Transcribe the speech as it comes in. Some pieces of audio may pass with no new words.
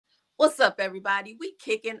What's up, everybody? We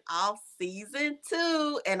kicking off season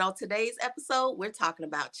 2. And on today's episode, we're talking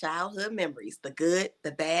about childhood memories, the good,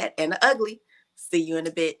 the bad, and the ugly. See you in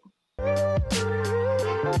a bit.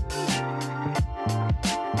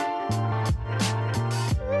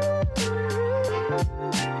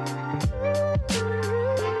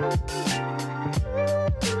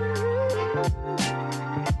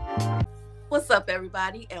 What's up,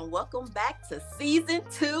 everybody, and welcome back to season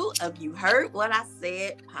 2 of You Heard What I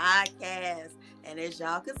Said podcast. And as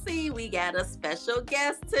y'all can see, we got a special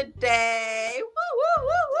guest today. Woo, woo,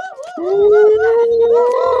 woo, woo, woo, woo,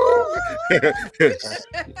 woo.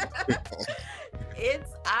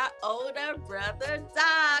 It's our older brother,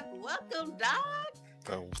 Doc. Welcome, Doc.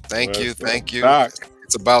 Oh, thank you. Doc.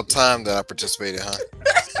 It's about time that I participated, huh?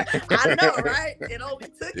 I know, right? It only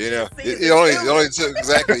took it only took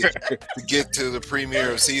exactly to get to the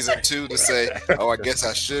premiere of season 2 to say, oh, I guess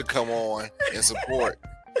I should come on and support.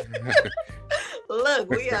 Look,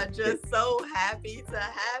 we are just so happy to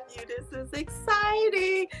have you. This is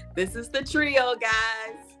exciting. This is the trio,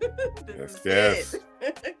 guys. Yes.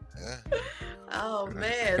 Yeah. Oh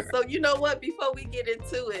man. So you know what? Before we get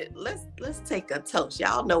into it, let's take a toast.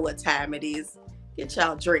 Y'all know what time it is. Get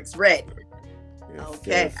y'all drinks ready. Yes,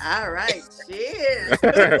 Okay. yes. All right. Cheers.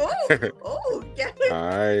 Oh, yeah. All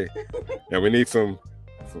right. Yeah, we need some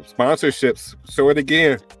sponsorships. Show it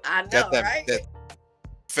again. I know, Got right? that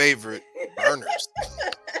favorite burners.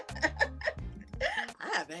 I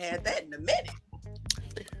haven't had that in a minute.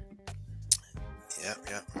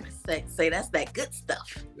 Yeah. Say that's that good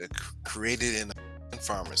stuff. They're created in a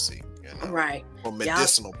pharmacy, Right. for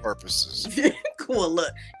medicinal purposes. Cool.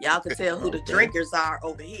 Look, y'all can tell who the Okay. drinkers are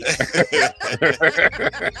over here.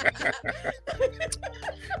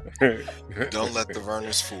 Don't let the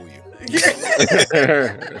Verners fool you.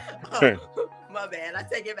 Oh, my bad. I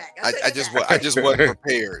take it back. I just wasn't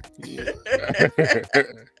prepared.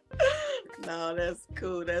 No, that's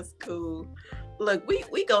cool. That's cool. Look,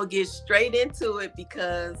 we gonna get straight into it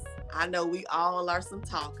because I know we all are some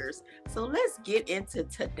talkers. So let's get into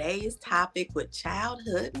today's topic with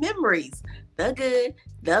childhood memories. The good,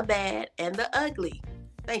 the bad, and the ugly.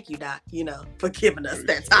 Thank you, Doc, for giving us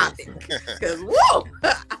that topic. Because, whoa,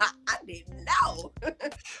 I didn't know.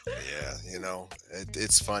 Yeah,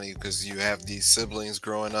 it's funny because you have these siblings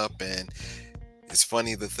growing up, and it's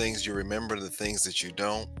funny the things you remember, the things that you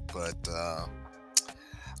don't. But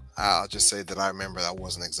I'll just say that I remember I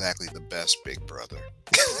wasn't exactly the best big brother.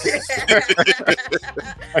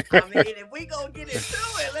 I mean, if we gonna get into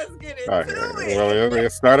it, let's get into it. Well,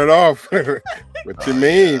 let's start it off. What you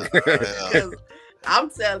mean? Because I'm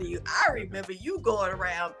telling you, I remember you going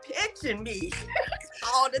around pitching me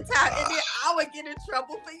all the time, and then I would get in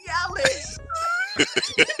trouble for yelling.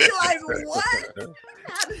 Like, what?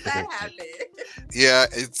 How did that happen? Yeah,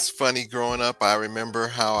 it's funny growing up. I remember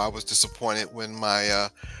how I was disappointed when my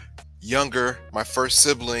first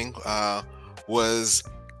sibling was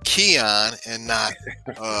Kion and not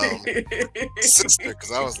sister,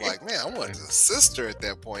 because I was like, man, I wanted a sister at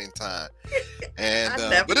that point in time. And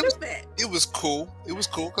but it was cool. It was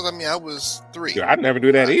cool because I was 3. I'd never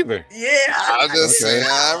do that either. Yeah, I'll just say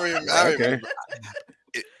I Okay. remember.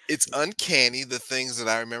 It's uncanny the things that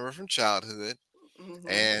I remember from childhood. Mhm.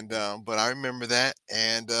 And but I remember that,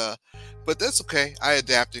 and but that's okay. I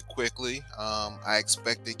adapted quickly. I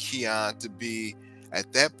expected Kion to be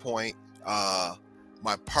at that point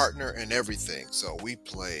my partner in everything. So we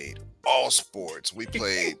played all sports. We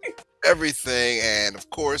played everything, and of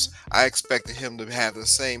course, I expected him to have the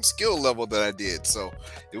same skill level that I did. So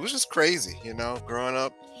it was just crazy, growing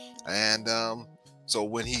up. And so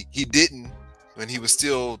when he didn't, when he was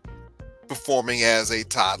still performing as a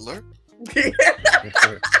toddler,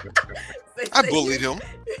 I bullied him.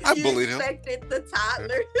 You expected the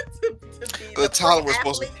toddler to be The toddler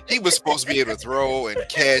was he was supposed to be able to throw and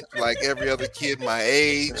catch like every other kid my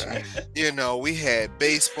age. We had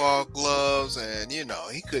baseball gloves, and he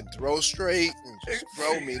couldn't throw straight and just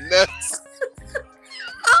throw me nuts.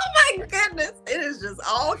 Oh my goodness, it is just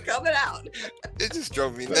all coming out. It just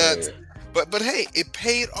drove me nuts. But hey, it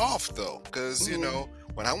paid off though, because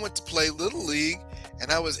when I went to play Little League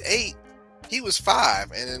and I was 8, he was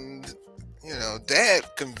 5, and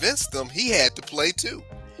Dad convinced him he had to play too.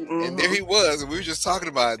 Mm-hmm. And there he was, and we were just talking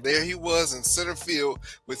about it. There he was in center field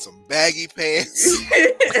with some baggy pants.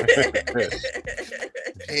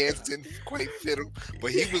 Pants didn't quite fit him,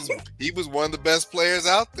 but he was one of the best players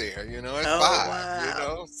out there, at 5.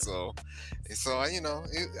 Wow. So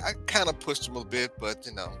I kind of pushed him a bit, but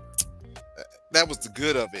that was the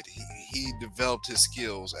good of it. He developed his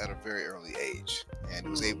skills at a very early age and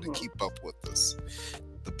was able to keep up with us.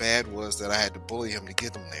 The bad was that I had to bully him to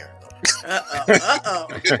get him there.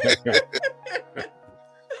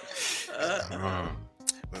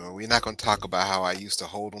 Well, we're not going to talk about how I used to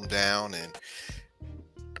hold him down and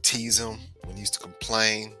tease him when he used to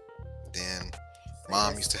complain. Then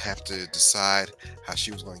Mom used to have to decide how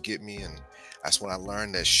she was going to get me, and that's when I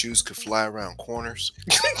learned that shoes could fly around corners.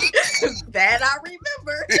 That I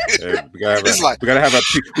remember. Yeah, we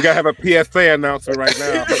gotta have a PSA announcement right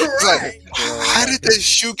now. Right. How did that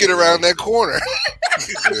shoe get around that corner?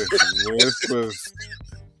 This was,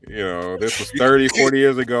 this was 30, 40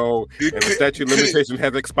 years ago, and the statute of limitation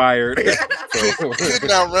has expired. I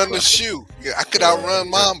couldn't outrun the shoe. I could outrun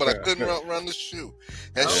Mom, but I couldn't outrun the shoe.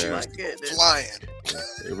 That shoe was flying.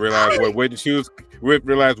 We realized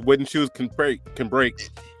wooden shoes can break.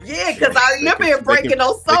 Yeah, because I remember it breaking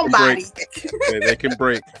on somebody. They can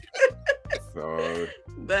break. So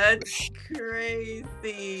that's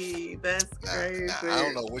crazy. That's crazy. Now, I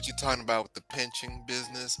don't know what you're talking about with the pinching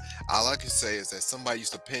business. All I can say is that somebody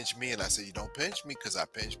used to pinch me, and I said, "You don't pinch me," because I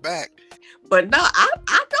pinch back. But no, I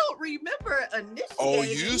don't remember initially. Oh,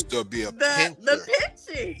 you used to be a pincher. The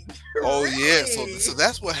pinching. Oh Really? yeah, so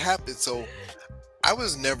that's what happened. So I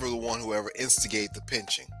was never the one who ever instigated the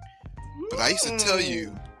pinching, but I used to tell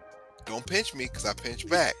you, don't pinch me because I pinch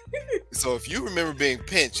back. So if you remember being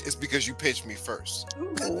pinched, it's because you pinched me first.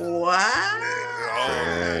 Wow.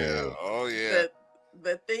 Oh yeah.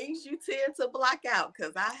 The things you tend to block out,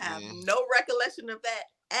 because I have no recollection of that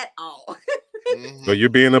at all. So you're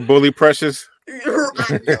being a bully, Precious? It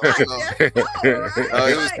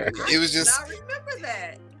was just. I remember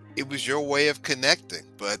that. It was your way of connecting,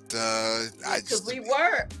 but because we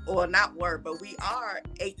are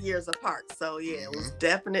 8 years apart. So yeah, it was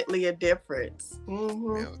definitely a difference.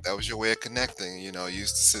 That was your way of connecting. You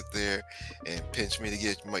used to sit there and pinch me to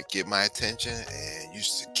get my attention, and you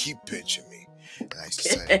used to keep pinching me. And I used to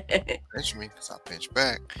say, pinch me because I pinch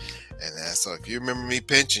back. And so if you remember me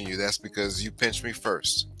pinching you, that's because you pinched me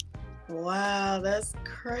first. Wow, that's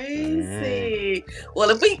crazy. Well,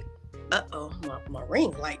 if we my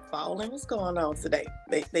ring light falling. What's going on today?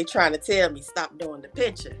 They trying to tell me stop doing the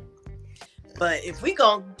pinching. But if we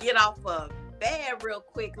gonna get off of bad real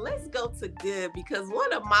quick, let's go to good, because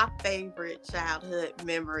one of my favorite childhood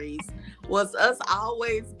memories was us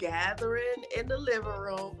always gathering in the living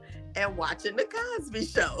room and watching the Cosby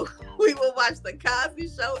Show. We would watch the Cosby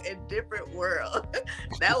Show in different worlds.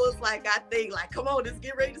 That was I think, come on, let's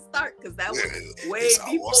get ready to start, because that was way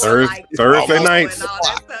before Thursday nights.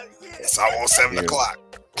 It's almost 7 o'clock.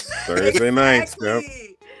 Thursday nights. Yep.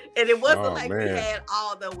 And it wasn't we had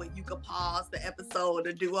all when you could pause the episode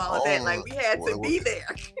and do all of that. We had to be there.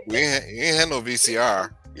 You ain't had no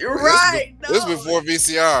VCR. You're right. This was before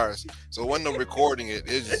VCRs, so it wasn't no recording it.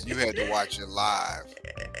 It's just you had to watch it live.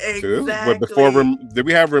 Exactly. But before, did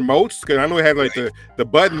we have remotes? Because I know we had the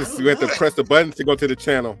buttons. You had to press the buttons to go to the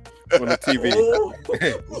channel on the TV.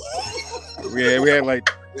 we had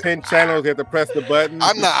 10 channels. You had to press the button.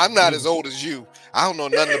 I'm not as old as you. I don't know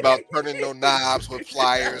nothing about turning no knobs with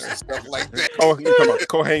pliers and stuff like that. You talking about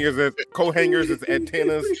co-hangers as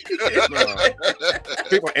antennas?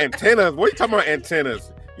 People antennas. What are you talking about,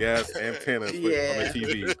 antennas? Yes, antennas on the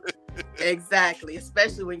TV. Exactly,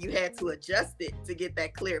 especially when you had to adjust it to get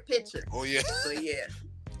that clear picture. Oh yeah. So yeah.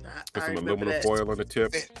 Put some aluminum foil on the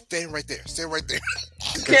tip. Stand right there. Hold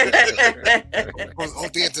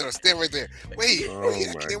the antenna. Stand right there. Wait.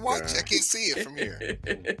 I can't watch. I can't see it from here.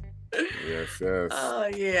 Yes. Oh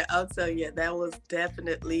yeah, I'll tell you, that was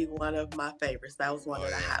definitely one of my favorites. That was one of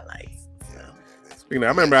the highlights. So. I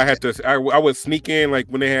remember I would sneak in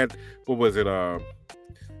when they had, what was it,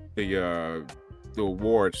 the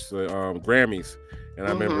awards, the Grammys. And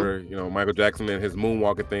I remember, Michael Jackson and his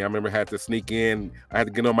moonwalking thing. I remember I had to sneak in. I had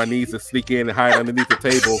to get on my knees to sneak in and hide underneath the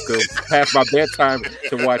table because past my bedtime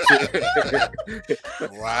to watch it.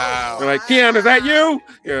 Wow. They're like, Kion, is that you?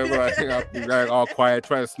 Yeah, I'll be all quiet,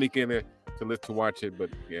 trying to sneak in there to watch it. But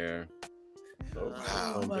yeah.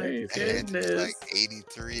 Oh my goodness. Like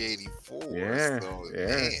 83, 84. Yeah. So, yeah.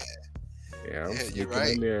 Man. Yeah, I'm you're sneaking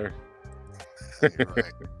right. in there. You're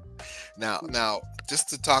right. Now, just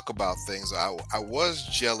to talk about things, I was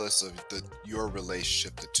jealous of your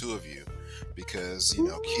relationship, the two of you, because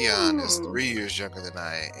Kion is 3 years younger than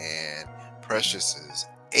I, and Precious is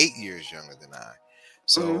 8 years younger than I.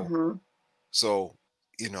 So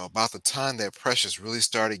about the time that Precious really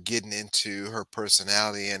started getting into her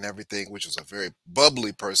personality and everything, which was a very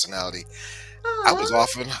bubbly personality, I was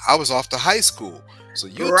off to high school. So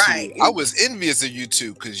you two, I was envious of you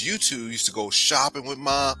two, because you two used to go shopping with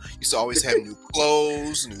Mom. Used to always have new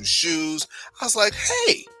clothes, new shoes. I was like,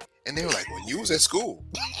 hey, And they were like, "Well, you was at school."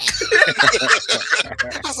 I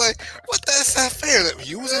was like, "What? That's not fair. That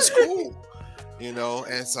you was at school." You know,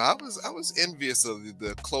 and so I was envious of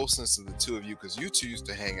the closeness of the two of you, because you two used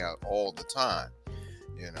to hang out all the time.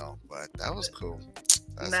 You know, but that was cool.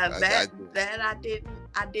 Now that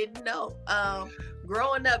I didn't know.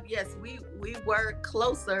 Growing up, yes, we were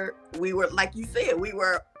closer. We were, like you said, we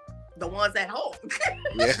were the ones at home.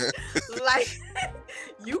 Yeah. Like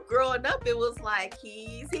you growing up, it was like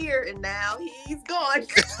he's here and now he's gone.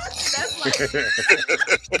 That's like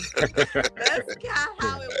that's kind of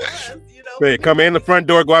how it was, you know. Hey, come in the front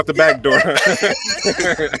door, go out the back door.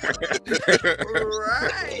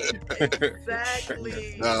 Right,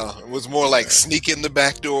 exactly. No, it was more like sneak in the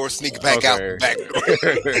back door, sneak back out the back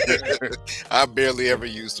door. I barely ever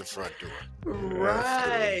used the front door.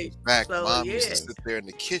 Right. In fact, So, Mom yeah. used to sit there in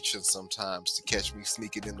the kitchen sometimes to catch me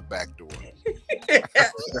sneaking in the back door.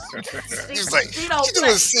 She's like, "She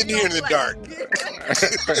doing sitting here in the dark."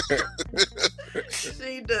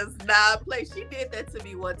 She does not play. She did that to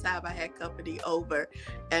me one time. I had company over,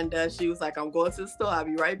 and she was like, "I'm going to the store. I'll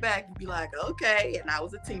be right back." You'd be like, "Okay." And I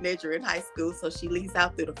was a teenager in high school, so she leaves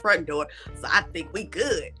out through the front door. So I think we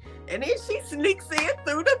good. And then she sneaks in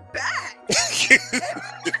through the back.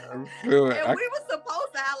 And we were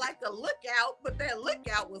supposed to have like a lookout, but that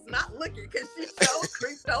lookout was not looking because she so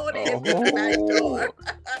creeped on in through the back door.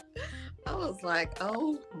 I was like,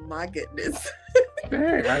 oh my goodness.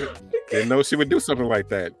 Dang, I didn't know she would do something like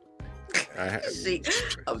that. I'm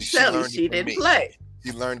telling you, she didn't play.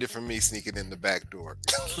 You learned it from me, sneaking in the back door.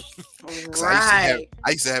 Right. I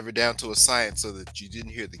used to have it down to a science so that you didn't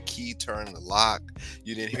hear the key turn the lock.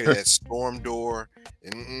 You didn't hear that storm door.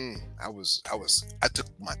 And I took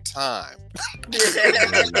my time.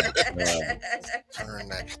 Turn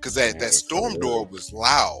that, because that storm door was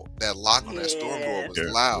loud. That lock on that storm door was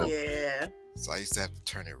loud. Yeah. So I used to have to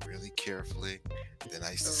turn it really carefully. Then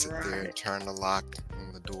I used to sit there and turn the lock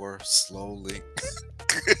on the door slowly.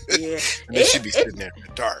 Yeah. And then she'd be sitting there in the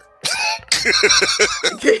dark.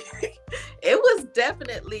 It was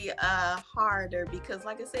definitely harder because,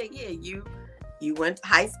 like I said, yeah, you went to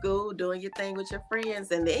high school doing your thing with your friends,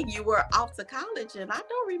 and then you were off to college. And I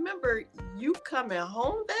don't remember you coming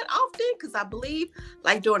home that often, because I believe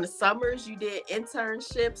like during the summers you did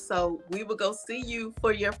internships, so we would go see you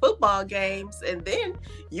for your football games, and then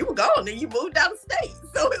you were gone and you moved out of state.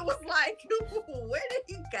 So it was like, where did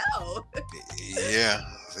he go? Yeah.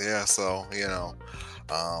 So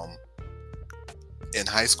in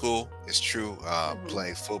high school, it's true.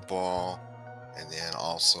 Played football, and then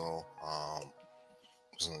also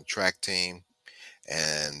was on the track team,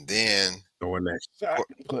 and then throwing that shot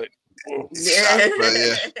put.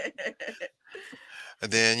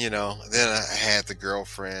 And then then I had the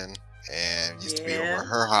girlfriend, and used to be over at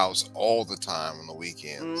her house all the time on the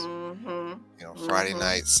weekends. Friday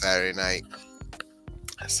night, Saturday night.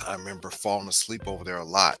 So I remember falling asleep over there a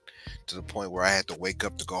lot, to the point where I had to wake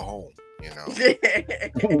up to go home.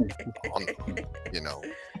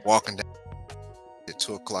 Walking down at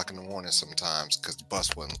 2:00 in the morning sometimes, because the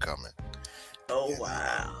bus wasn't coming. Oh,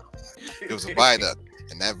 wow. It was a viaduct,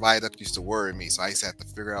 and that viaduct used to worry me. So I used to have to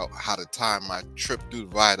figure out how to time my trip through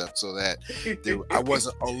the viaduct so that I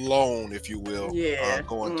wasn't alone, if you will,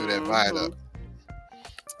 going through that viaduct.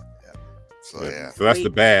 So that's the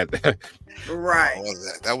bad. Right.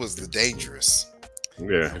 That was the dangerous.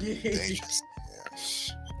 Yeah. Dangerous.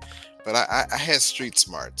 Yeah. But I had street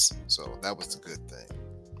smarts, so that was the good thing.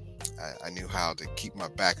 I knew how to keep my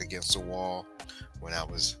back against the wall when I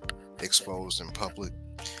was exposed in public.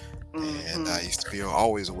 And I used to be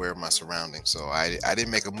always aware of my surroundings, so I didn't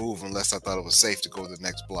make a move unless I thought it was safe to go to the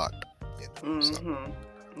next block. Yeah,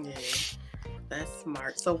 that's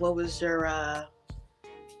smart. So what was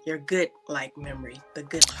your good memory, the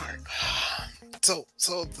good part? So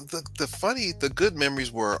the good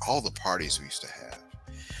memories were all the parties we used to have.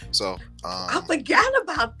 So I forgot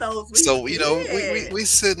about those. We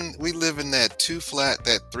live in that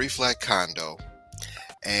 3-flat condo,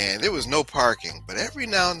 and there was no parking, but every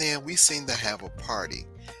now and then we seemed to have a party,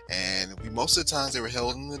 and most of the times they were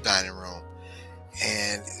held in the dining room,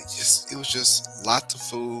 and it was just lots of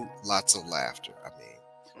food, lots of laughter. I mean,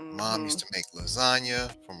 Mom used to make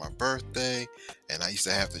lasagna for my birthday, and I used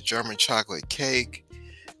to have the German chocolate cake.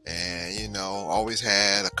 And always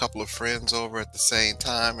had a couple of friends over at the same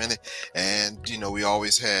time, and we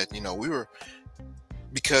always had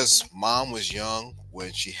because Mom was young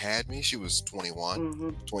when she had me. She was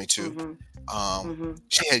 21, 22,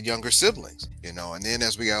 she had younger siblings, you know, and then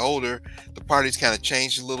as we got older, the parties kind of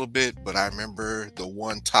changed a little bit. But I remember the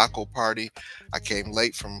one taco party. I came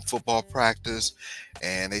late from football practice,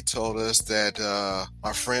 and they told us that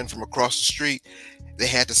my friend from across the street, they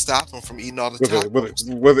had to stop him from eating all the tacos.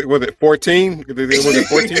 Was it 14? Was it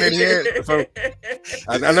 14 that he had? So,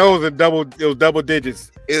 I know it was double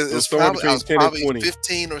digits. It was somewhere probably, between 10 and 20.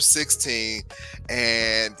 15 or 16,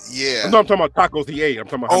 and yeah. I'm talking about tacos he ate. I'm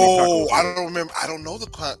talking about how many tacos he I ate. don't remember. I don't know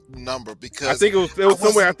the number because I think it was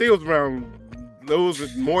somewhere. I think it was around. It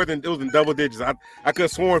was more than, it was in double digits. I could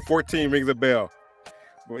have sworn 14 rings a bell.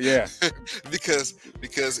 But yeah, because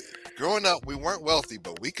growing up we weren't wealthy,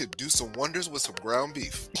 but we could do some wonders with some ground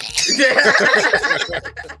beef.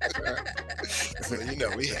 So you know,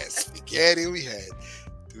 we had spaghetti, we had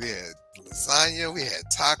lasagna, we had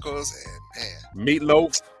tacos, and man,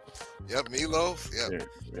 meatloaf. Yep, meatloaf. Yep.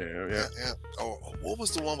 Yeah. Oh, what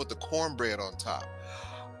was the one with the cornbread on top?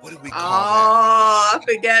 What did we call that? Oh, I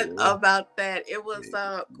forget about that. It was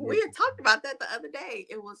we had talked about that the other day.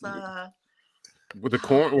 It was with the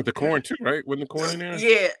corn too, right? Wasn't the corn in there?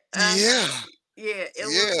 Yeah. It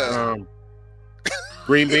was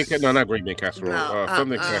green bean not green bean casserole. No,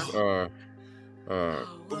 something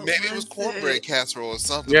maybe it was cornbread casserole or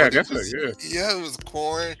something. Yeah, that's it. Yeah, it was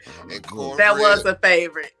corn and cornbread. That was a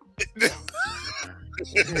favorite.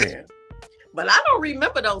 Yeah. But I don't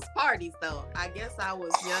remember those parties though. I guess I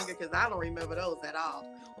was younger because I don't remember those at all.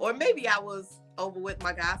 Or maybe I was over with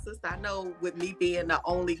my god sister. I know with me being the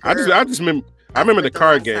only girl. I remember the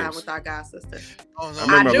card games with our god sister. Oh, no.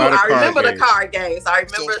 I remember the card games. I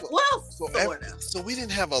remember so we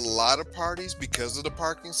didn't have a lot of parties because of the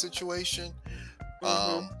parking situation.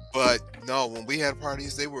 But no, when we had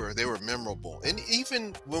parties, they were memorable. And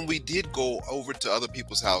even when we did go over to other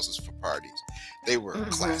people's houses for parties, they were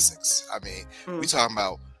classics. I mean, we talking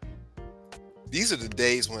about, these are the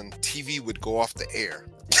days when TV would go off the air.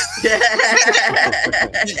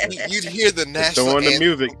 You'd hear the national anthem.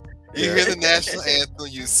 Music. You hear the national anthem,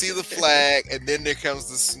 you see the flag, and then there comes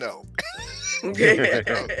the snow.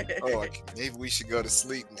 Oh, maybe we should go to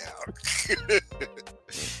sleep now.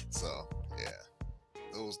 So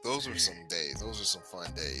those were some days. Those were some fun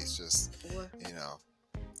days. Just you know.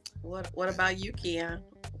 What about you, Kion?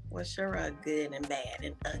 What's your good and bad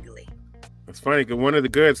and ugly? It's funny because one of the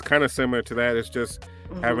goods, kind of similar to that, is just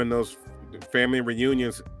having those family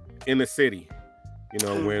reunions in the city. You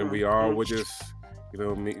know, when we all would just, you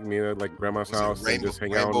know, meet at like grandma's house and just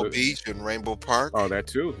hang out on Rainbow Beach and Rainbow Park. Oh, that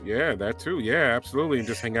too. Yeah, absolutely. And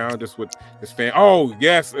just hang out just with this fan. Oh,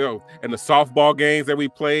 yes. Oh, and the softball games that we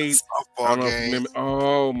played.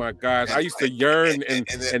 Oh my gosh. I used to yearn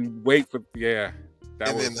and wait for, That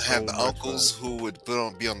and was then have the uncles who would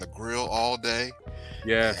be on the grill all day.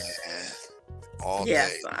 Yes. All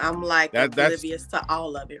day. I'm like oblivious to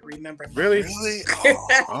all of it. Remember that. Really?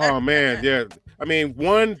 Oh. Man, yeah. I mean,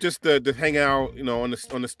 one just to hang out, you know, on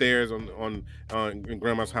the stairs in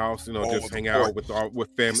grandma's house, you know, just hang out with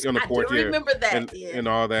family on the porch. I do remember that, and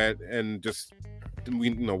all that, and just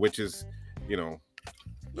which is,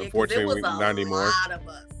 unfortunately, it was not anymore. A lot of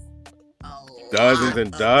us. Dozens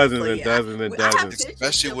and dozens and dozens and dozens.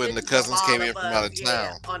 Especially when the cousins came in from out of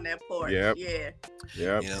town. On that porch. Yep. You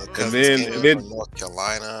know, the cousins came in from North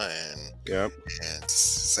Carolina and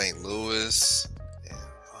St. Louis.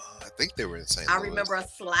 I think they were in St. Louis. I remember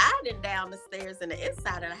us sliding down the stairs in the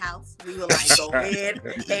inside of the house. We were like, go head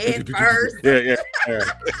first. Yeah.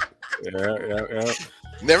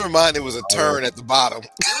 Never mind, it was a turn at the bottom.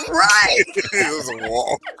 Right. It was a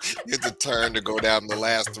wall. You had to turn to go down the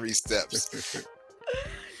last 3 steps.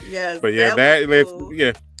 Yes. But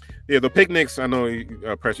the picnics. I know,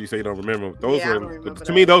 Pressure, you say you don't remember. Those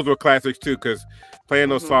were me. Those were classics too, because playing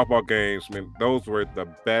those softball games, man, those were the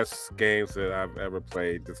best games that I've ever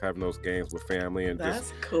played. Just having those games with family and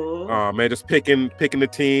that's cool. Man, just picking the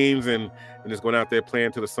teams and just going out there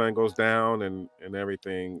playing till the sun goes down and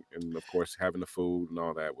everything, and of course having the food and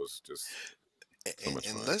all that was just so much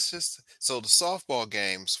fun. So the softball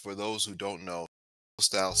games, for those who don't know,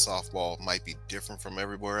 style softball might be different from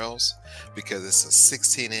everywhere else because it's a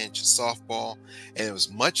 16-inch softball, and it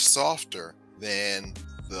was much softer than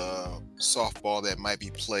the softball that might be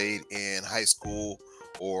played in high school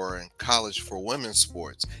or in college for women's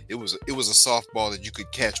sports. It was a softball that you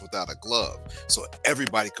could catch without a glove, so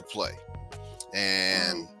everybody could play.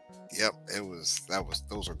 And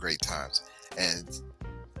those were great times. And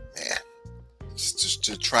man, just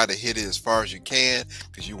to try to hit it as far as you can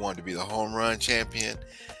because you wanted to be the home run champion.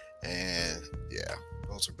 And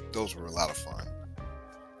those were a lot of fun.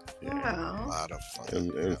 Wow. A lot of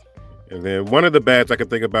fun. And then one of the bads I can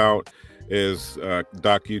think about is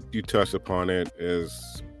Doc, you touched upon it,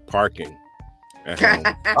 is parking at home.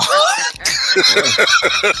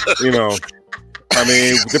 You know, I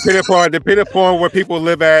mean, depending upon where people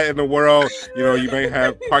live at in the world, you know, you may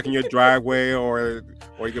have park in your driveway, or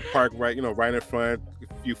you can park right in front,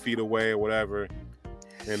 a few feet away or whatever.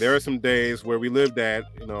 And there are some days where we lived at,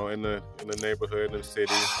 you know, in the neighborhood, in the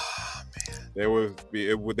city. There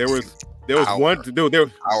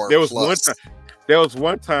was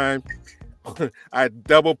one time I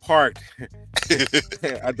double parked.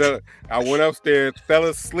 I went upstairs, fell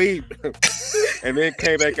asleep, and then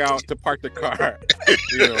came back out to park the car.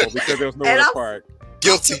 You know, because there was nowhere to park.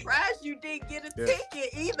 Guilty. I'm surprised you didn't get a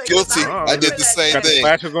ticket either. Guilty. I did the same got thing. The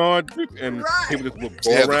flashes on, and people just would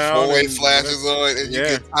go around. The four-way flashes on, and you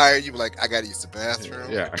get tired. You be like, I gotta use the bathroom.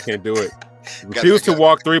 Yeah, I can't do it. Refused to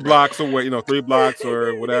walk 3 blocks away, 3 blocks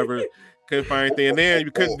or whatever. Couldn't find anything, and then you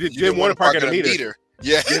didn't want to park at a meter.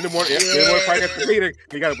 Yeah, didn't want to park at the meter.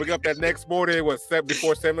 You got to wake up that next morning,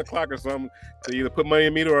 before 7 o'clock or something, to either put money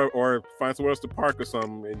in the meter or find somewhere else to park or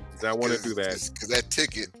something. And I want to do that because that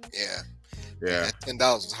ticket, yeah. That $10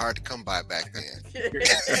 was hard to come by back then.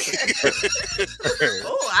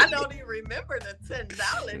 Oh, I don't even remember the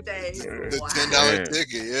 $10 days. The $10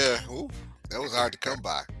 ticket, yeah. Ooh, that was hard to come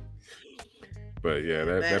by. But yeah,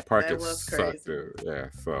 that parking sucked, dude. Yeah,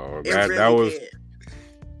 so that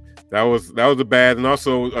was a bad. And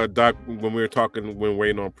also, Doc, when we were talking, when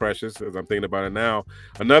waiting on Precious, as I'm thinking about it now,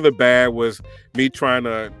 another bad was me trying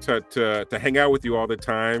to hang out with you all the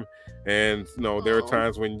time. And there were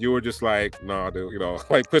times when you were just like, no, dude,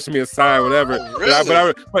 like pushing me aside, whatever. Oh,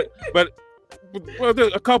 really?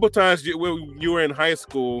 But a couple times you were in high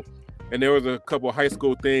school, and there was a couple of high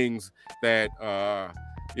school things that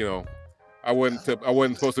I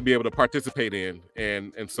wasn't supposed to be able to participate in,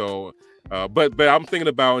 and so but I'm thinking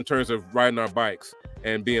about in terms of riding our bikes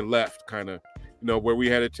and being left, kind of, where we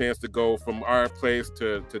had a chance to go from our place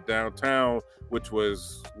to downtown, which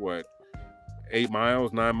was what, 8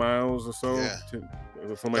 miles, 9 miles or so,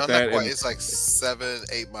 something like that. It's like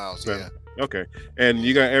 7-8 miles. Yeah. Okay, and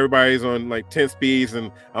you got everybody's on like 10 speeds,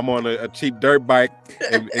 and I'm on a cheap dirt bike,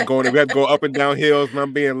 and going. We have to go up and down hills, and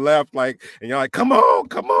I'm being left like, and you're like, come on,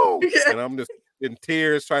 and I'm just in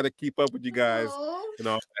tears trying to keep up with you guys,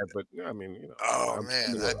 But I mean, I'm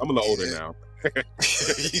a little older now.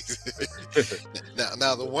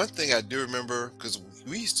 Now the one thing I do remember, because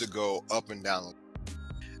we used to go up and down,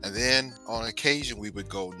 and then on occasion we would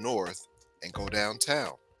go north and go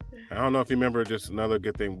downtown. I don't know if you remember, just another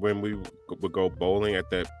good thing, when we would go bowling at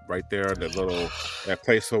that right there, that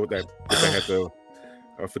place so that had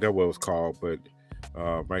I forgot what it was called, but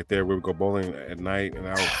right there we would go bowling at night, and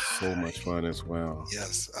that was so much fun as well.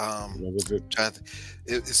 Yes.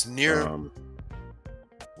 It's near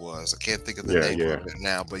I can't think of the name of it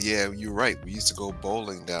now, but yeah, you're right. We used to go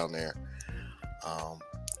bowling down there,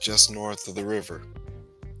 just north of the river.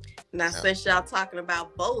 Now, since y'all talking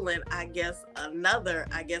about bowling, I guess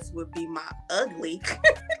would be my ugly.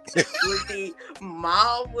 Would be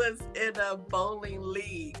Mom was in a bowling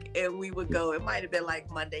league, and we would go. It might have been like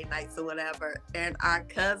Monday nights or whatever. And our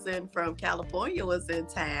cousin from California was in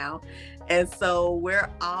town, and so we're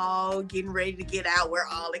all getting ready to get out. We're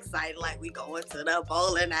all excited, like we going to the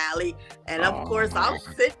bowling alley, and of course I'm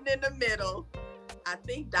sitting in the middle. I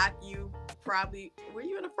think, Doc, were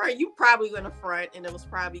you in the front? You probably were in the front, and it was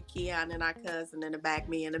probably Kion and our cousin in the back,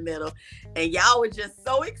 me in the middle. And y'all were just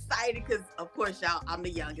so excited because, of course, I'm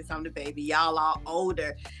the youngest, I'm the baby. Y'all are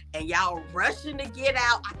older, and y'all rushing to get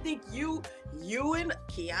out. I think you and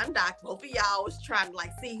Kion, Doc, both of y'all was trying to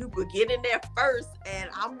see who could get in there first.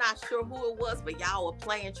 And I'm not sure who it was, but y'all were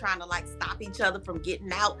playing, trying to stop each other from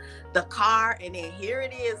getting out the car. And then here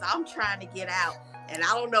it is, I'm trying to get out. And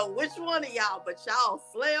I don't know which one of y'all, but y'all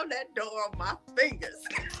slammed that door on my fingers.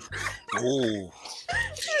 Ooh. And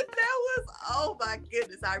that was, oh my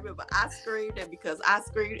goodness. I remember I screamed, and because I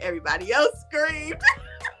screamed, everybody else screamed.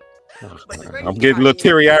 I'm getting a little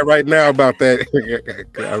teary-eyed right now about that.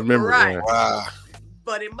 I remember. Right. Wow.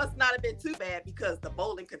 But it must not have been too bad because the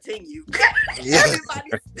bowling continued. Everybody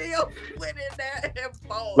still went in there and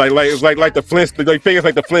bowled. It's like the Flintstones. Like fingers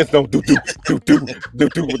like the Flintstones.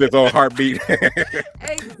 Do with his own heartbeat.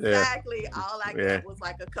 Exactly. Yeah. All I got was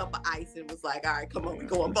like a cup of ice and was like, all right, come on, we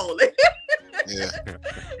going bowling. Yeah.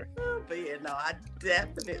 But yeah, no, I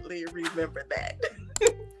definitely remember that.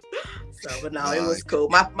 But it was cool.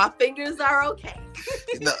 My fingers are okay.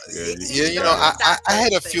 I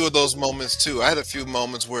had a few of those moments too. I had a few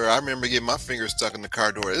moments where I remember getting my fingers stuck in the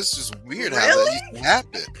car door. It's just weird how that used to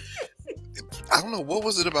happen. I don't know what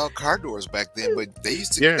was it about car doors back then, but they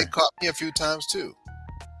used to. They caught me a few times too.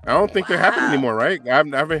 I don't think they're happening Wow. anymore, right? I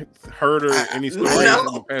haven't heard any stories No.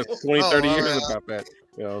 in the past 20, 30 years about that.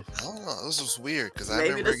 You know, I don't know. This was weird because I Maybe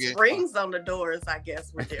remember the getting. springs on the doors, I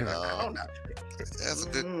guess, were different. I don't know. That's a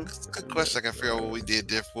good question. I can figure out what we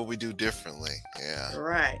did what we do differently. Yeah.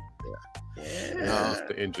 Right. Yeah.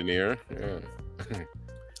 the engineer. Yeah.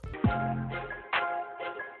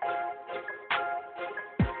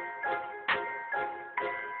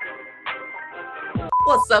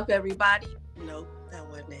 What's up, everybody? Nope, that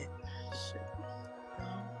wasn't it. Shit.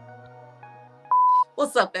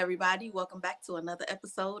 What's up, everybody? Welcome back to another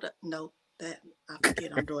episode. Nope, that I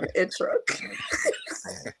forget I'm doing the intro.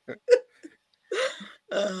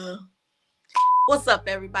 What's up,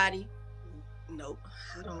 everybody? Nope,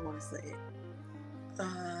 I don't want to say it.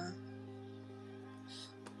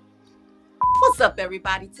 What's up,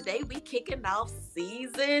 everybody? Today we kicking off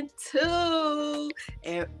season 2,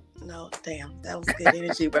 and no, damn, that was good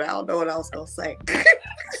energy, but I don't know what I was gonna say.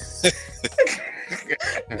 this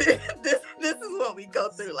is what we go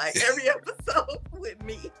through like every episode with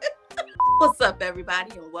me. What's up,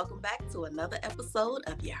 everybody, and welcome back to another episode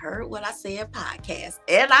of You Heard What I Said podcast.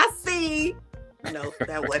 And I see, no,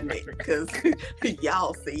 that wasn't it, because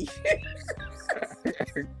y'all see.